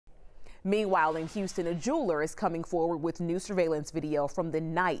Meanwhile, in Houston, a jeweler is coming forward with new surveillance video from the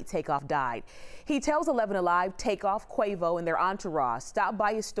night Takeoff died. He tells 11 Alive Takeoff, Quavo, and their entourage stopped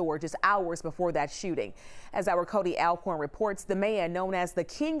by his store just hours before that shooting. As our Cody Alcorn reports, the man known as the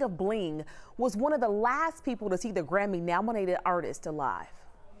King of Bling was one of the last people to see the Grammy-nominated artist alive.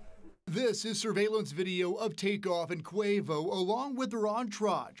 This is surveillance video of Takeoff and Quavo, along with their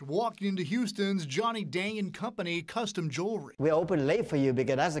entourage, walking into Houston's Johnny Dang & Company custom jewelry. We open late for you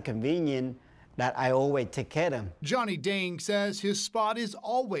because that's a convenient that I always take care of them. Johnny Dang says his spot is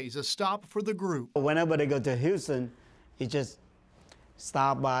always a stop for the group. Whenever they go to Houston, he just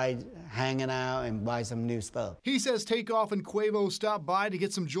stop by, hanging out, and buy some new stuff. He says Takeoff and Quavo stopped by to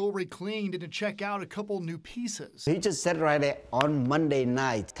get some jewelry cleaned and to check out a couple new pieces. He just sat right there on Monday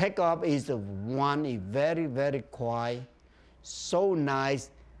night. Takeoff is the one, he's very, very quiet, so nice.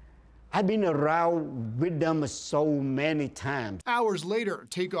 I've been around with them so many times. Hours later,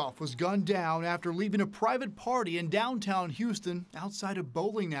 Takeoff was gunned down after leaving a private party in downtown Houston outside a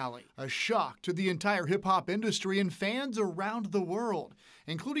bowling alley. A shock to the entire hip-hop industry and fans around the world,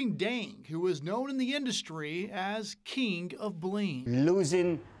 including Dang, who is known in the industry as King of Bling.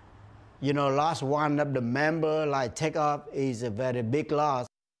 Losing, lost one of the member like Takeoff is a very big loss.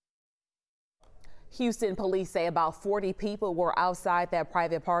 Houston police say about 40 people were outside that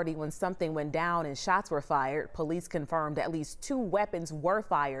private party when something went down and shots were fired. Police confirmed at least 2 weapons were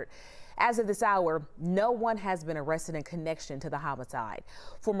fired. As of this hour, no one has been arrested in connection to the homicide.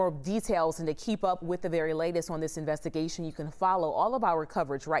 For more details and to keep up with the very latest on this investigation, you can follow all of our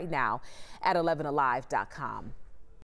coverage right now at 11alive.com.